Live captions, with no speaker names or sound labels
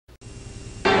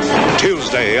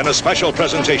Tuesday, in a special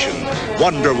presentation,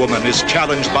 Wonder Woman is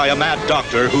challenged by a mad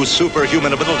doctor whose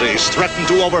superhuman abilities threaten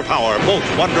to overpower both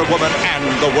Wonder Woman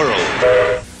and the world.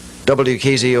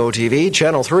 WKZO-TV,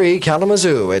 Channel 3,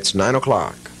 Kalamazoo. It's 9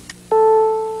 o'clock.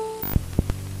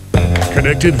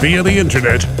 Connected via the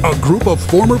internet, a group of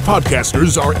former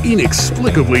podcasters are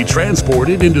inexplicably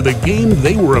transported into the game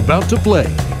they were about to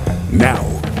play. Now,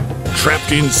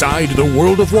 trapped inside the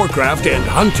World of Warcraft and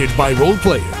hunted by role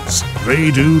players,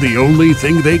 they do the only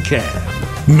thing they can: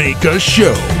 make a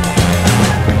show.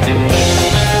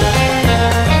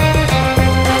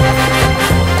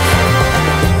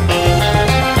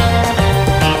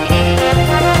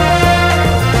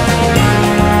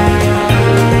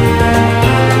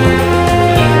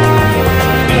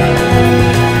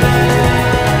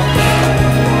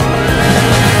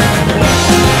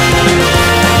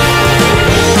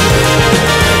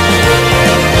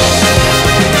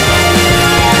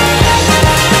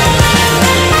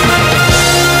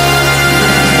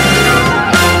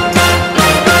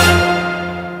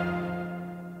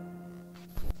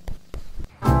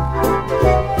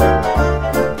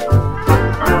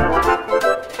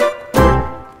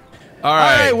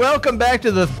 Welcome back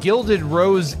to the Gilded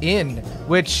Rose Inn,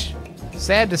 which,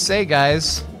 sad to say,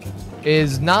 guys,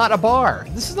 is not a bar.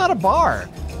 This is not a bar.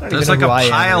 There's like a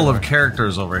pile of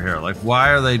characters over here. Like, why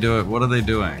are they doing? What are they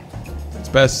doing? It's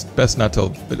best not to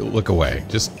look away.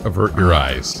 Just avert your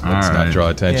eyes. Let's not draw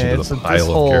attention to the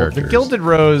pile of characters. The Gilded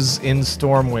Rose in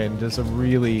Stormwind is a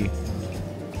really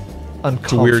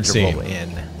uncomfortable weird scene. inn.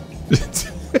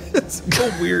 It's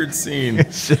a weird scene.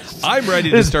 I'm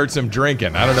ready to start some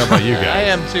drinking. I don't know about you guys. I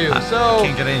am too. So I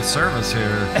can't get any service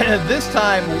here. This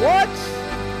time, what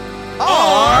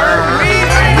are we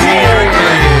drinking?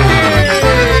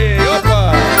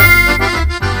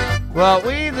 Well,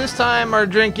 we this time are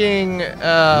drinking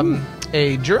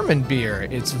a German beer.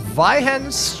 It's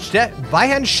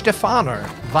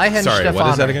Weihenstephaner. Sorry, what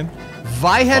is that again?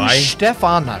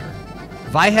 Weihenstephaner.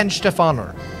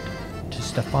 Weihenstephaner.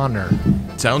 Stephaner.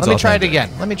 Sounds Let me try it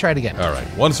again. All right,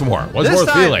 once more. Once more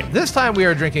feeling. This time we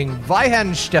are drinking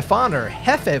Weihenstephaner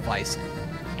Hefeweizen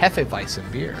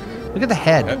beer. Look at the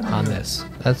head on this.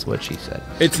 That's what she said.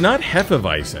 It's not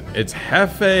Hefeweizen. It's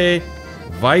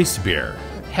Hefeweißbier.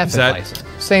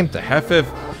 Hefeweizen. Same thing.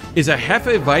 Is a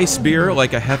Hefeweiß beer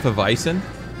like a Hefeweizen?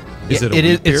 Is it a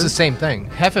wheat beer? It's the same thing.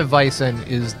 Hefeweizen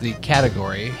is the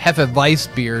category.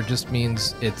 Hefeweiß beer just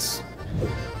means it's...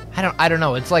 I don't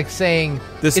know. It's like saying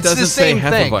this it's doesn't the same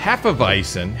say thing.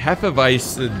 Hefeweizen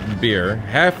beer,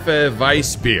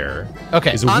 Hefeweiß beer.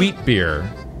 Okay, is a wheat beer.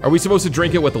 Are we supposed to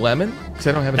drink it with lemon? Because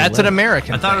I don't have any. That's lemon. an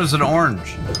American. I thought it was an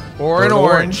orange. Or an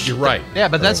orange. You're right. Yeah,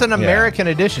 but that's an American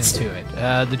addition to it.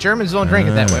 The Germans don't drink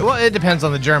it that way. Well, it depends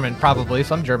on the German, probably.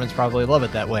 Some Germans probably love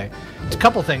it that way. It's a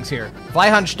couple things here.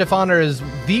 Weihenstephaner is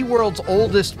the world's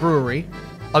oldest brewery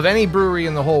of any brewery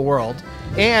in the whole world.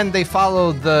 And they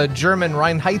follow the German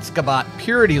Reinheitsgebot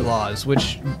purity laws,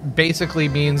 which basically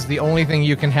means the only thing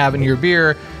you can have in your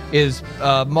beer is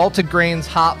malted grains,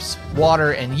 hops,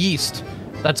 water, and yeast.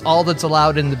 That's all that's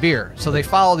allowed in the beer. So they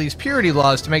follow these purity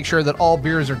laws to make sure that all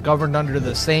beers are governed under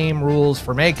the same rules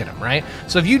for making them, right?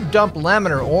 So if you dump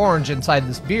lemon or orange inside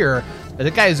this beer, the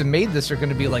guys who made this are going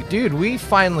to be like, dude, we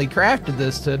finally crafted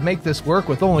this to make this work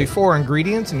with only 4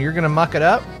 ingredients, and you're going to muck it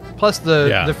up? Plus,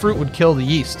 the fruit would kill the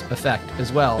yeast effect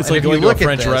as well. It's like going to a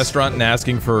French restaurant and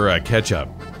asking for ketchup.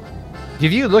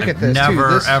 If you look at this,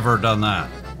 never ever done that.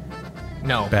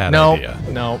 No. Bad idea.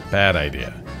 No. Bad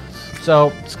idea.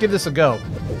 So let's give this a go.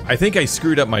 I think I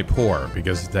screwed up my pour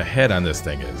because the head on this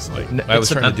thing is like. I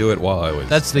was trying to do it while I was.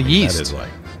 That's the yeast. That is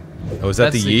like. Oh, is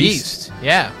that the yeast?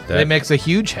 Yeah. It makes a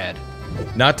huge head.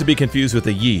 Not to be confused with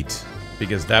the yeet,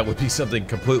 because that would be something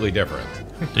completely different.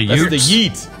 That's the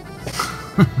yeet.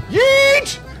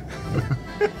 Yeet!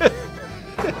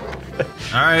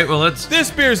 All right, well, let's... This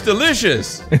beer's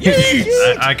delicious!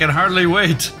 Yeet! I can hardly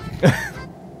wait.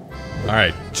 All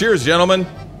right, cheers, gentlemen.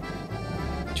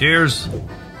 Cheers.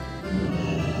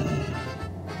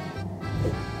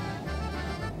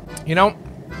 You know,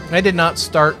 I did not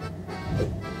start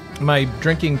my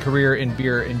drinking career in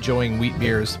beer enjoying wheat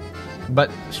beers,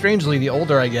 but strangely, the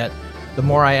older I get, the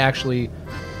more I actually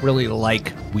really like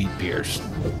wheat beers.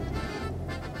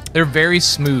 They're very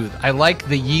smooth. I like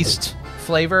the yeast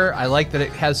flavor. I like that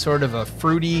it has sort of a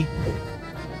fruity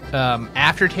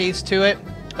aftertaste to it.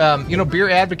 You know, Beer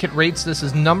Advocate rates this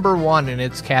as #1 in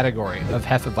its category of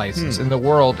Hefeweizens in the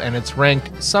world, and it's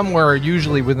ranked somewhere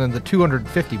usually within the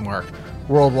 250 mark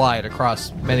worldwide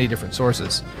across many different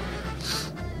sources.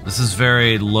 This is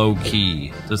very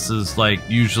low-key. This is like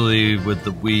usually with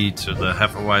the wheat or the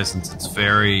Hefeweizens, it's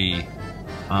very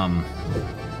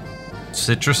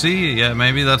citrusy. Yeah,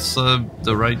 maybe that's the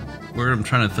right word I'm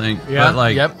trying to think. Yeah, but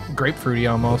like, yep, grapefruity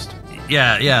almost.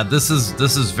 Yeah. This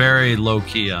is very low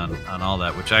key on all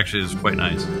that, which actually is quite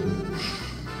nice.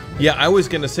 Yeah, I was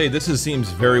gonna say this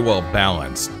seems very well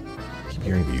balanced. I keep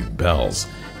hearing these bells.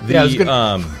 Yeah, I was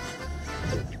gonna.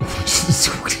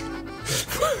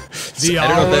 I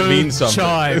don't know if that means something.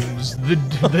 Chimes.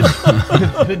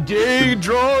 The day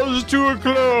draws to a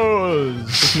close.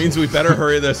 This means we better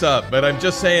hurry this up. But I'm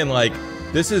just saying, like,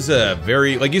 this is a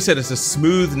very, like you said, it's a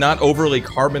smooth, not overly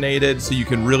carbonated, so you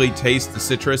can really taste the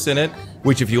citrus in it.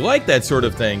 Which, if you like that sort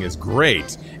of thing, is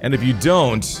great. And if you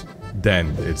don't,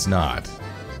 then it's not.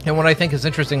 And what I think is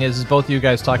interesting is both of you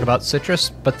guys talk about citrus,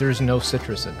 but there's no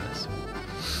citrus in this.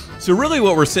 So really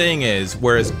what we're saying is,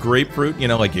 whereas grapefruit, you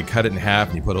know, like you cut it in half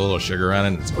and you put a little sugar on it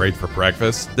and it's great for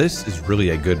breakfast, this is really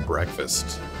a good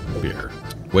breakfast beer.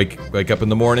 Wake up in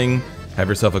the morning, have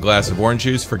yourself a glass of orange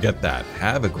juice, forget that.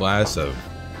 Have a glass of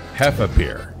Heffa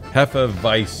beer. Heffa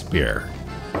Weiss beer.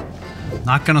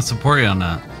 Not gonna support you on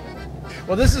that.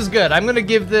 Well, this is good. I'm gonna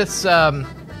give this, for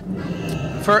a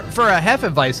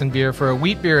Hefeweizen beer, for a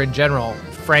wheat beer in general,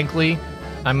 frankly,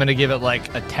 I'm gonna give it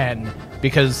like a 10.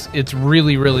 Because it's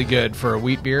really, really good for a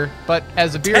wheat beer. But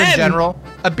as a beer in general,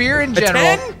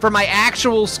 for my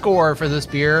actual score for this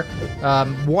beer,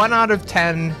 1 out of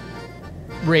 10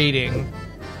 rating,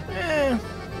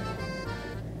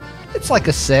 it's like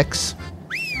a 6.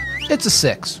 It's a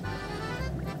 6.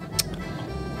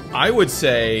 I would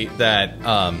say that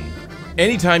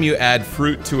anytime you add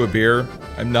fruit to a beer,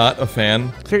 I'm not a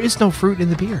fan. There is no fruit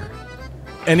in the beer.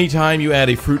 Anytime you add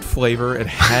a fruit flavor, it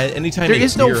has. Anytime there a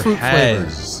is beer no fruit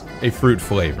has a fruit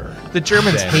flavor, the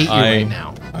Germans hate you right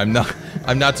now. I'm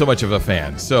not so much of a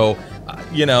fan. So,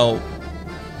 you know,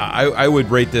 I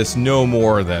would rate this no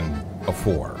more than a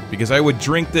 4 because I would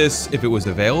drink this if it was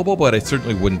available, but I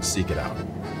certainly wouldn't seek it out.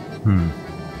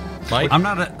 Mike? I'm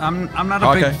not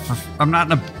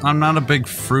a big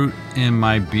fruit in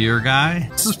my beer guy.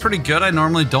 This is pretty good. I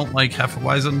normally don't like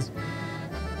Hefeweizens.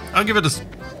 I'll give it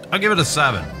a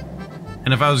 7.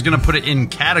 And if I was gonna put it in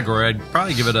category, I'd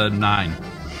probably give it a 9.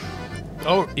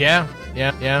 Oh yeah,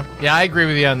 I agree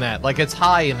with you on that. Like, it's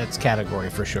high in its category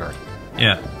for sure.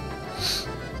 Yeah.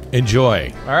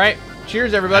 Enjoy. All right,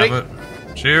 cheers, everybody.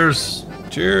 Cheers.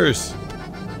 Cheers.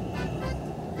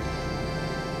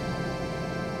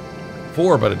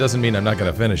 4, but it doesn't mean I'm not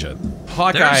gonna finish it.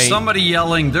 Hawkeye. There's somebody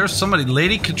yelling.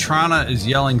 Lady Katrana is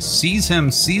yelling. Seize him.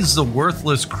 Seize the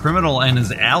worthless criminal and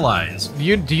his allies.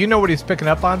 Do you know what he's picking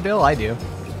up on, Bill? I do.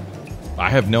 I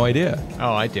have no idea.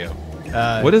 Oh, I do.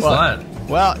 What is that?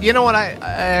 Well, you know what?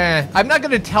 I'm not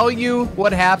going to tell you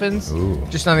what happens,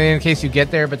 just in case you get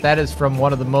there. But that is from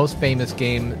one of the most famous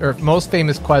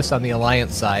quests on the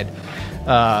Alliance side,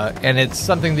 and it's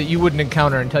something that you wouldn't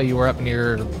encounter until you were up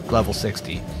near level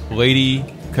 60. Lady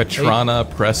Katrana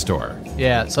Prestor.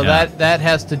 Yeah, so that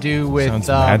has to do with sounds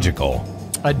magical.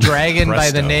 A dragon by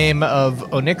the name of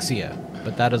Onyxia,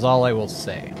 but that is all I will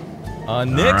say.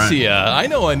 Onyxia, right. I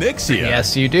know Onyxia.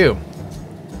 Yes, you do.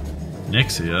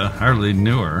 Onyxia, hardly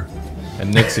knew her.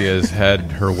 Onyxia has had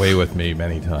her way with me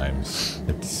many times.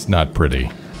 It's not pretty.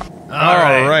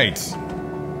 All right.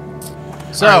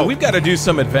 So we've got to do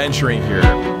some adventuring here.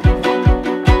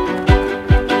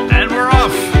 And we're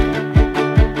off.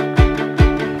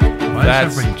 Why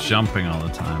is everybody jumping all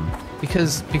the time?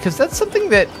 Because that's something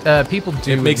that people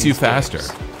do. It makes you faster.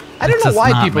 I don't know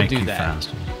why people do that.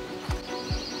 Faster.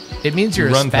 It means you're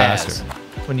run a spaz faster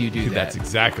when you do that. That's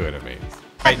exactly what it means.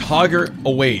 All right, Hogger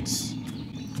awaits.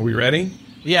 Are we ready?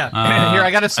 Yeah. Here,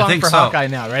 I got a song for Hawkeye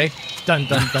now. Ready? Dun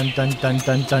dun dun dun dun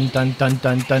dun dun dun dun dun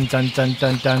dun dun dun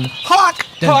dun dun. Hawk.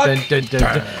 Dun dun dun dun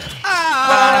dun.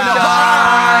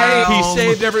 He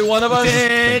saved every one of us.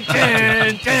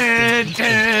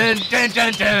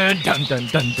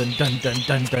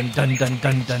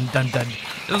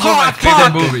 This is one of my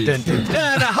favorite movies. Hawkeye.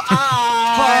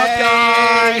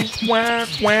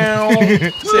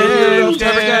 Savior of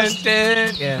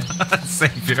Taverncast. Yeah.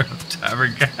 Savior of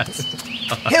Taverncast.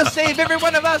 He'll save every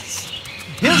one of us.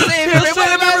 He'll save every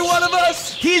one of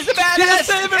us. He's the badass. He'll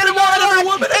save every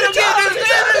woman.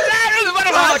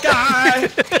 Hawkeye.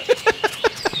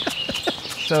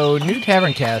 So, new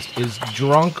Taverncast is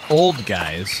drunk old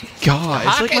guys. God,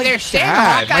 it's like my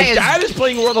dad. My dad is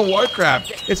playing World of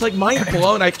Warcraft. It's like mind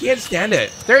blown. I can't stand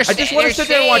it. I just want to sit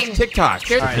there and watch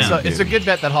TikToks. All right, so it's a good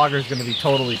bet that Hogger's going to be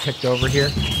totally picked over here.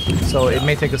 So it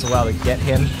may take us a while to get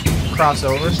him cross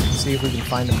over and see if we can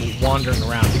find him wandering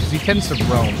around because he tends to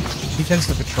roam. He tends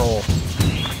to patrol.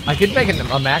 I could make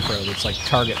a macro that's like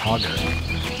target Hogger.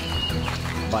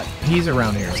 But he's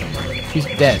around here somewhere. He's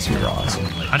dead. Super awesome.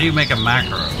 How do you make a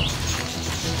macro?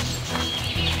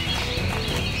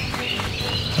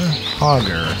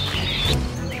 Hogger.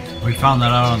 We found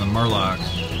that out on the Murloc.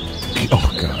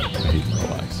 Oh god, I hate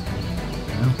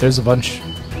Murlocs. There's a bunch.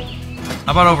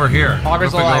 How about over here? Hogger's What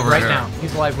if we go alive over right here? now.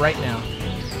 He's alive right now.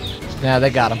 Yeah,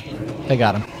 they got him. They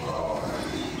got him.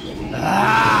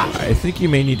 I think you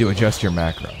may need to adjust your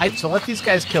macro. So let these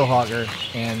guys kill Hogger,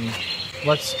 and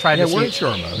let's try to see. we're in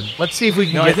shore mode. Let's see if we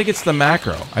can. No, I think it's the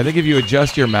macro. I think if you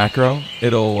adjust your macro,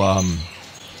 it'll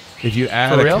if you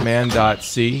add For a real?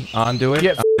 command.c onto it,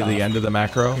 Yeah. to the end of the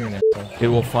macro, it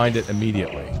will find it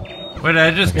immediately. Wait, I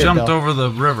just Here, jumped Bill. over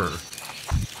the river.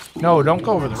 No, don't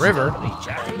go over the river.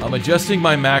 I'm adjusting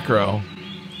my macro,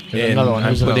 Here's and another one. I'm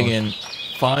Here's another putting one. in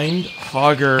find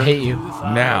Hogger I hate you.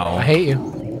 now. I hate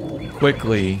you.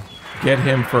 Quickly, get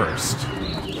him first.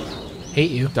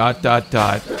 Hate you.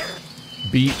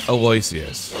 Beat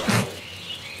Eloysius.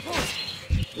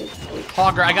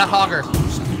 Hogger, I got Hogger.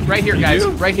 Right here, guys.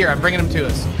 Right here. I'm bringing him to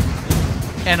us.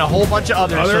 And a whole bunch of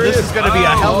others. So this is going to be a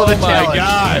hell of a challenge. Oh my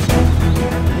god!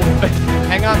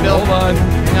 Hang on, Bill. Hold on.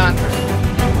 Hang on.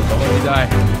 Don't let me die.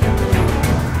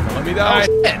 Don't let me die. Oh,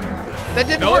 shit. That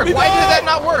didn't Don't work. let me Why die. did that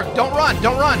not work? Don't run.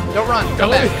 Don't run. Don't run. Come Don't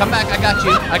let back. me- Come back. I got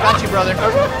you. I got you, brother.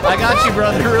 I got you,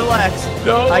 brother. Relax.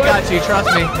 No, I wait. got you. Trust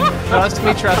me. Trust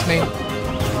me. Trust me.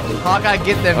 Hawkeye,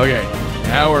 get them. Okay,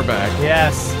 now we're back.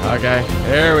 Yes. Okay,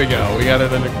 there we go. We got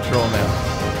it under control now.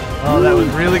 Oh, that was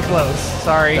really close.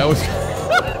 Sorry. That was. Oh,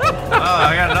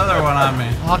 I got another one on me.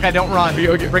 Hawkeye, don't run.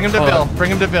 Okay, Bring him to hold Bill. on. Bring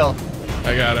him to Bill.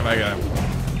 I got him. I got him.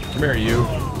 Come here, you.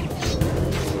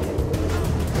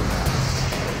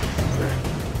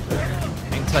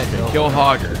 Hang tight, Bill. Kill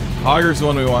Hogger. Hogger's the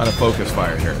one we want to focus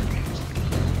fire here.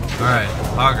 All right,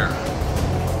 Hogger.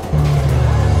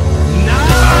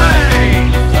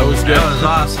 That was good. That was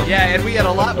awesome. Yeah, and we had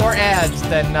a lot more ads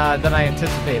than I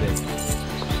anticipated.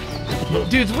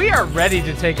 Dudes, we are ready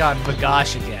to take on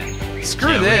Bagash again.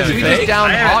 Screw Yeah, this. We gotta just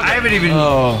downed I Hogger.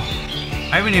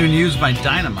 haven't even used my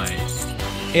dynamite.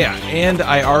 Yeah, and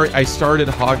I started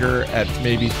Hogger at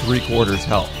maybe 3/4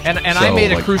 health. And I So,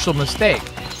 made a like, crucial mistake.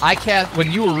 I cast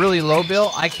when you were really low,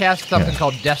 Bill. I cast something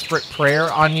called Desperate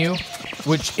Prayer on you,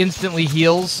 which instantly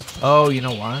heals. Oh, you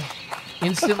know what?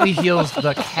 Instantly heals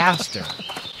the caster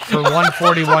for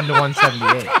 141 to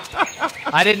 178.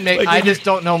 I didn't make. I just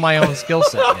don't know my own skill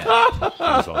set yet.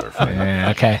 Yeah,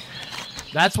 okay.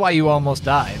 That's why you almost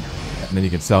died. And then you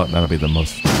can sell it, and that'll be the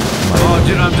most. Oh,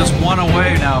 dude, I'm just one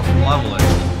away now from leveling.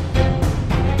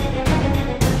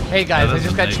 Hey guys, That I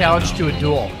just doesn't got make challenged it to a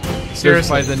duel.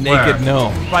 Seriously, by Seriously, the naked Where?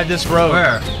 gnome. by this road.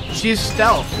 Where? She's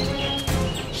stealth.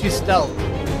 She's stealth.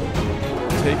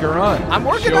 Take her on. I'm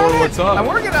working Show on her it. what's up. I'm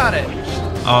working on it.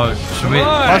 Oh, should we? Come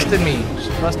on. Busted me. She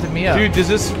busted me up. Dude, does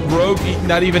this rogue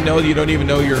not even know that you don't even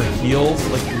know your heals?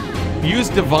 Like, use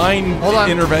divine Hold on.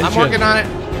 intervention. I'm working on it.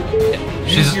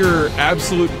 Use your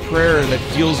absolute prayer that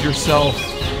heals yourself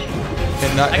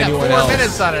and not I got anyone 4 else.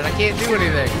 minutes on it. I can't do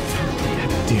anything.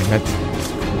 Damn, that's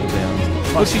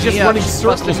cooldown. Well, she's me just up. running She's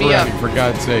circles busting me around up. you, for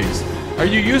God's sakes. Are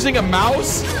you using a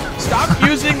mouse? Stop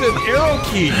using the arrow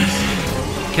keys.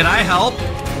 Can I help?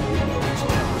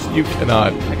 You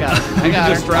cannot. I got it. I You got can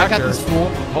her. distract I got her. this fool.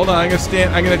 Hold on, I'm gonna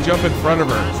stand. I'm gonna jump in front of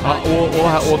her.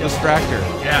 We'll distract her.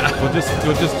 Yeah. We'll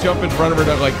just jump in front of her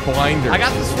to like blind her. I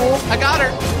got this fool. I got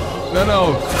her.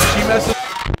 No, she messes.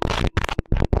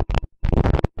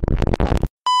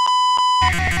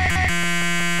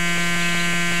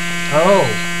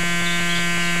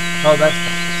 Oh. Oh, that's.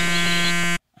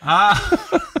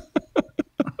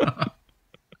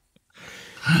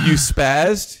 You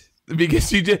spazzed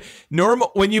because you did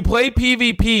normal when you play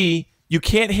PvP. You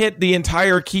can't hit the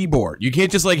entire keyboard. You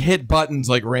can't just like hit buttons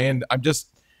like random. I'm just.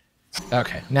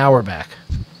 Okay, now we're back.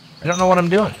 I don't know what I'm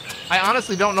doing. I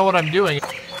honestly don't know what I'm doing.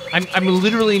 I'm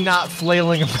literally not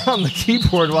flailing around the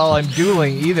keyboard while I'm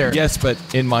dueling either. Yes, but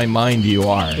in my mind you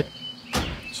are.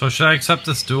 So should I accept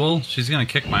this duel? She's gonna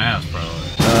kick my ass, probably.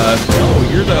 No,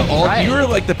 you're the Try it. you're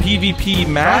like the PvP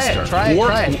master. Try it.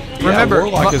 Try it. Yeah, Remember,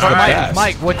 Warlock is the Mike, best.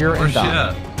 Mike, what you're Where's in she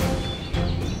dog. at?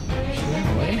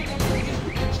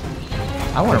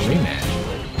 I want a rematch.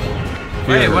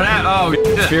 Wait, what happened? Oh,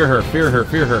 shit. Fear her, fear her,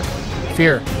 fear her.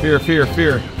 Fear. Fear, fear,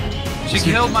 fear. She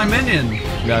killed my minion.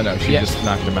 No, she Yeah. just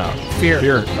knocked him out. Fear.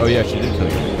 Fear. Oh yeah, she did kill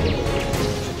you.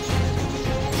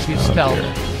 She's stealth.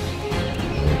 Fear.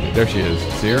 There she is.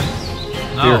 See her?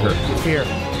 No. Fear her. Fear.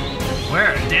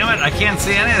 Where? Damn it, I can't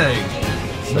see anything.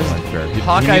 That's not fair. He needs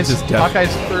Hawkeye's his death.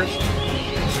 Hawkeye's first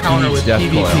counter needs with death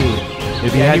PvP. coil.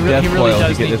 If you Yeah, had he death really coil,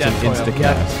 does you need get it's death an coil. insta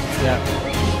Yeah. cast. Yeah.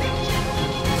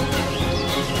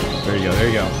 There you go. There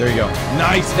you go. There you go.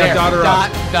 Nice. There. Dot her Dot.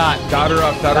 up. Dot. Dot her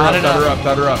up. Dot her Dot up. it Dot her up. up.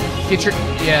 Dot her up. Get your.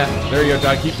 Yeah. There you go.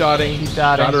 Dot. Keep dotting. Keep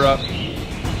dotting. Dot her up.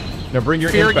 Now bring your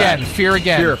Fear imp back. again. Fear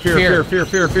again. Fear. It's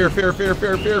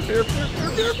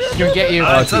gonna get you.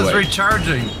 It too says late.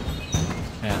 recharging.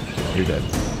 Yeah. You're dead.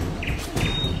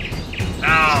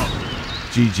 Ow.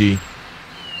 GG.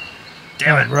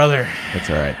 Damn it, brother. That's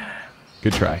all right.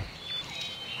 Good try.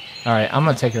 All right, I'm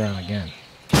gonna take her on again.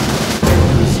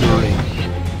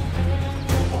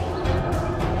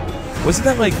 Wasn't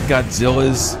that like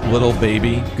Godzilla's little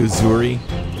baby, Gazuri?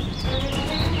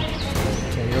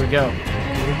 Okay, here we go.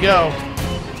 Here we go.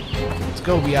 Let's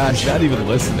go, He's Biatch. not even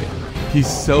listening. He's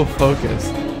so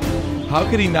focused. How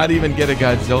could he not even get a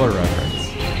Godzilla reference?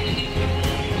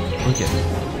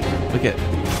 Look at.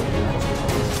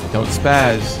 Don't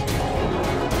spaz.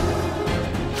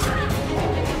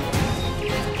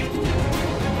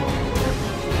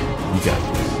 You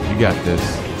got this. You got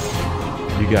this.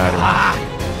 You got her.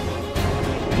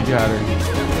 You got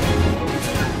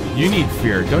her. You need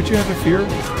fear. Don't you have a fear?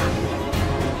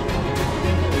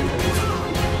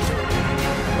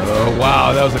 Oh,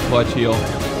 wow. That was a clutch heal.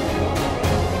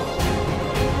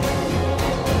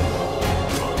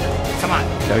 Come on.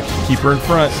 Gotta keep her in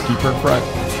front. Keep her in front.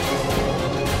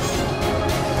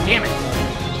 Damn it.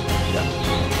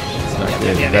 It's not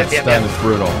good. That stun is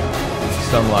brutal.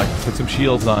 Stun lock. Put some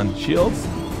shields on. Shields?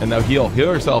 And now heal.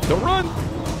 Heal yourself. Don't run.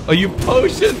 Oh, you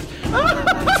potioned.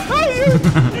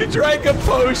 you drank a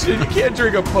potion. You can't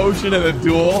drink a potion in a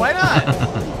duel. Why not?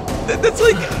 That's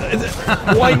like,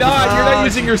 why not? You're not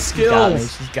using your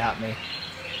skills. She's got me.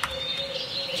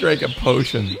 Drank a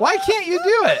potion. Why can't you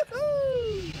do it?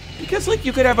 Because like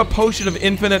you could have a potion of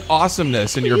infinite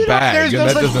awesomeness in your You don't- bag. There's and no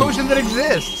that such doesn't- potion that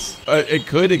exists. It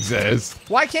could exist.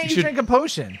 Why can't you should- drink a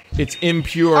potion? It's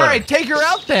impure. All right, take her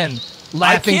out then. I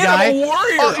Laughing can't. guy. I'm a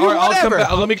warrior. Oh, All right, I'll come whatever.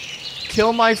 back. Let me.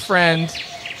 Kill my friend,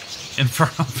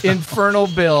 Infernal Bill. Infernal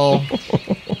Bill.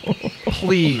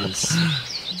 Please.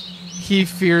 He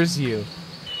fears you.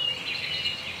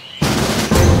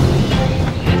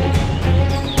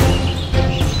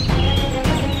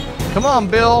 Come on,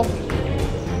 Bill.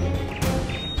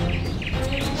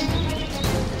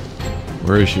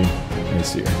 Where is she? Let me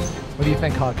see her. What do you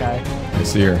think, Hawkeye? I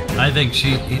see her. I think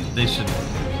they should.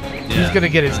 Yeah. He's gonna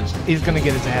get his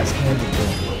ass handed to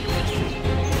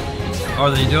him. Are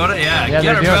they doing it? Yeah, Yeah, get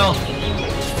they're her, doing Bill.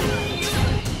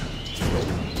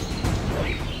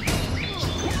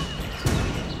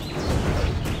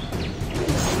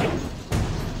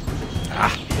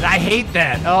 I hate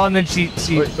that. Oh, and then she.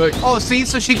 Look. Oh, see,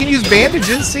 so she can use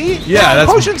bandages. See? Yeah,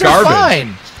 that's potions garbage. are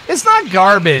fine. It's not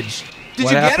garbage. Did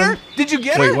What you get happened? her? Did you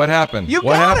get her? Wait, what happened? You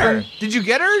What got happened? her. Did you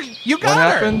get her? You got What her.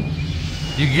 happened?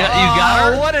 You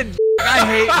got her. What a. I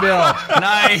hate Bill.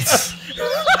 Nice.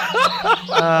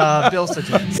 Bill's such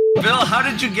a. Bill, how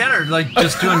did you get her? Like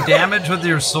just doing damage with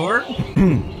your sword?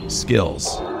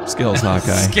 Skills, Hawkeye.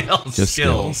 Skills. Just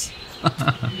skills.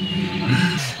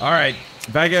 All right,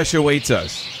 Bagash awaits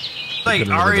us. Like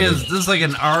Arya's. This is like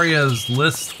an Arya's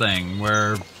list thing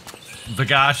where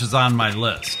Vagash is on my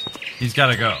list. He's got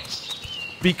to go.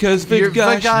 Because Your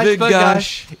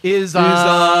Vagash is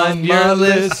on your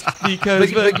list. Because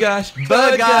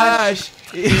Vagash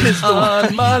is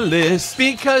on my list.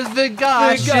 Because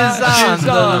Vagash Vagash is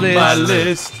on the my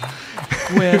list. list.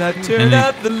 When I turn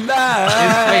up the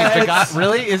lights. Wait, Vagash,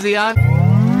 really? Is he on?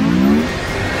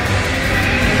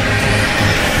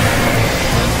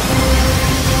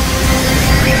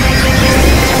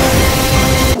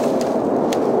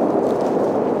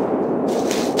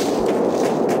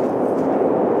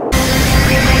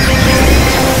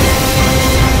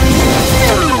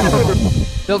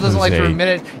 Bill doesn't like to admit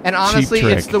it, and honestly,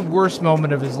 trick. it's the worst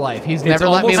moment of his life. He's It's never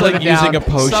let me almost live like it down. using a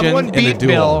potion Someone in a beat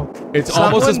duel. Bill. It's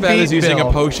almost as Someone bad as beat using Bill.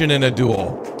 a potion in a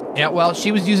duel. Yeah, well,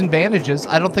 she was using bandages.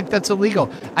 I don't think that's illegal.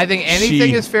 I think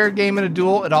anything is fair game in a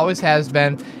duel. It always has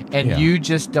been, and Yeah. you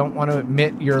just don't want to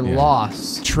admit your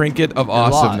loss. Trinket of Your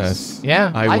loss. awesomeness. Yeah,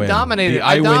 I win. dominated. The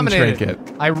I win dominated. trinket.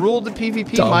 I ruled the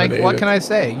PvP, Dominated. Mike. What can I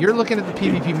say? You're looking at the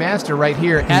PvP master right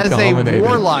here as dominated. a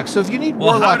warlock. So if you need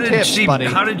Well, warlock tips, buddy.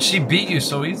 how did she beat you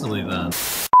so easily then?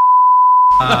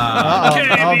 Uh-oh.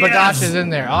 Oh, Bagash is in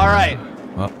there. All right.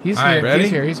 Well, He's all right, here. ready?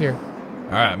 He's here. He's here.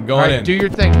 all right, I'm All going right, in. do your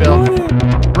thing, Bill.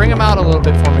 Bring him out a little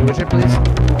bit for me, would you, please?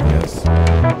 Yes.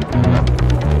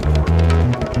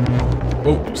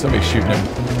 Oh, somebody's shooting him.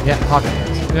 Yeah, Hawkeye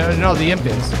is. No, the imp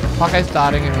is. Hawkeye's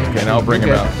dotting and the imp. Okay, now I'll bring him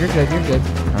You're out. good. You're good. You're good.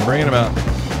 I'm bringing him out.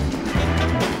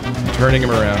 I'm turning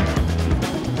him around.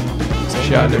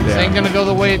 Shotting him This ain't down. gonna go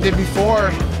the way it did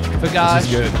before, Bagash. This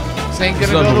is good. This ain't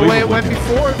This gonna is go the way it went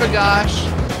unbelievable. before,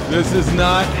 Bagash. This is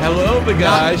not. Hello,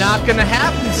 Bagash. Not gonna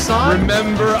happen, son.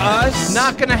 Remember us?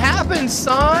 Not gonna happen,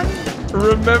 son.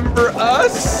 Remember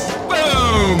us?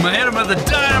 Boom! I hit him with the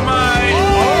dynamite.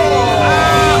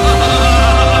 Oh!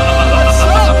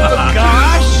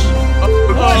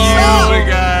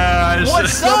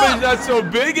 not so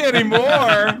big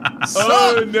anymore.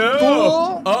 Oh no.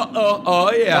 Fool.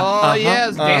 Oh yeah. Oh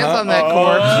yes, dance on that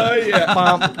corpse. Oh yeah.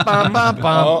 Bump, bump, bump,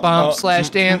 bump, bump, slash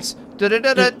dance. Take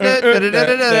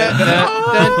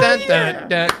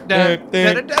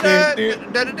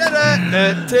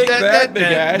that, big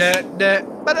ass.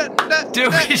 Dude,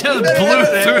 we just blew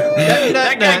through.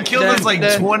 That guy killed us like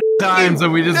 20 times,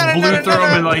 and we just blew through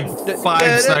him in like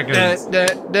 5 seconds.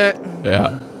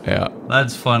 Yeah.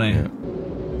 That's funny. Yeah.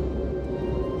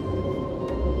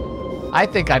 I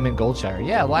think I'm in Goldshire.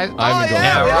 Yeah, live. I'm in Goldshire.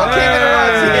 Yeah, we all came in at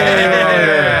once.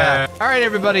 Yeah. All right,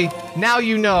 everybody. Now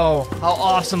you know how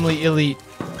awesomely elite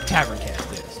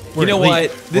Taverncast is. You know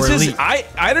elite. what? This We're is elite.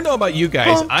 I don't know about you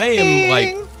guys.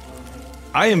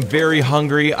 I am very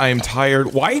hungry. I am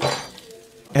tired. Why?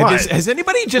 Has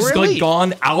anybody just We're like elite.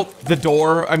 gone out the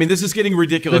door? I mean, this is getting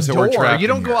ridiculous that we're door. trapped. You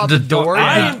don't in go here. out The the door.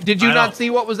 door- Did you I not don't- see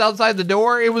what was outside the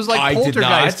door? It was like I did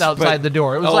poltergeist not, outside but- the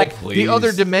door. It was Oh, like please. the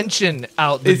other dimension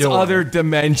out the It's door. other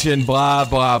dimension. Blah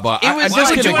blah blah. It was I'm Why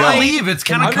just would gonna you go. want to leave? It's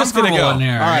kind of I'm just gonna comfortable go. in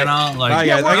here. All right. You know, like Bye,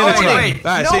 guys. We're I gotta owning. take.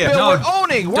 Bye, No, see ya. Bill, No, we're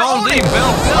owning. We're don't owning. leave, Bill.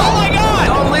 Oh my God!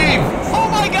 Don't leave. Oh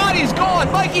my God, he's gone.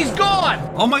 Mikey's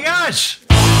gone. Oh my gosh.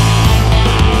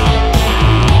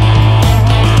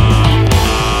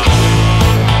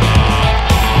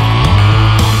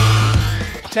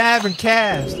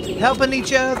 Taverncast, helping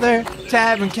each other.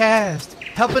 Taverncast,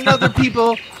 helping other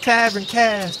people.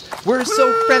 Taverncast, we're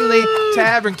so friendly.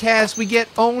 Taverncast, we get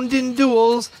owned in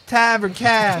duels.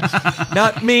 Taverncast.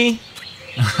 Not me.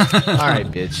 All right,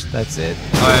 bitch, that's it.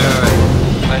 All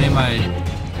right. I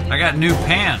need I got new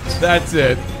pants. That's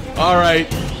it. All right.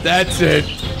 That's it.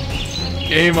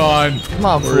 Game on. Come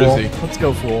on, Where fool. is he? Let's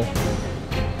go, fool.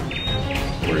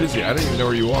 Where is he? I don't even know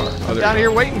where you are. Oh, there Down you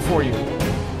here waiting for you. are.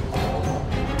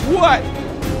 What?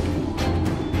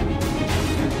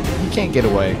 You can't get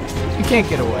away. You can't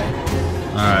get away.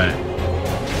 All right.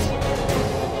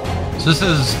 So this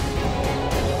is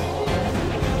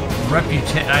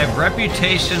I have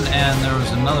reputation, and there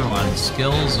was another one,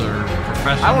 skills or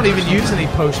professional. I won't or even use something.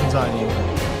 any potions on you.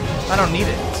 I don't need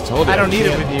it. Told you I don't I need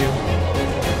it can't. with you.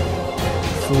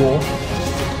 Fool.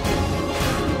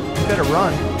 You better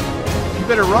run. You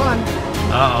better run.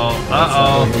 Uh-oh. That's not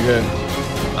Uh-oh. looking good.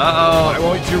 Uh-oh. Why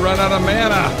won't you run out of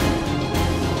mana?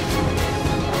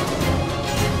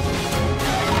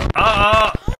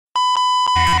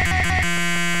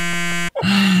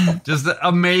 Just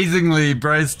amazingly,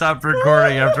 Bryce stopped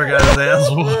recording after I got his ass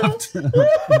whooped.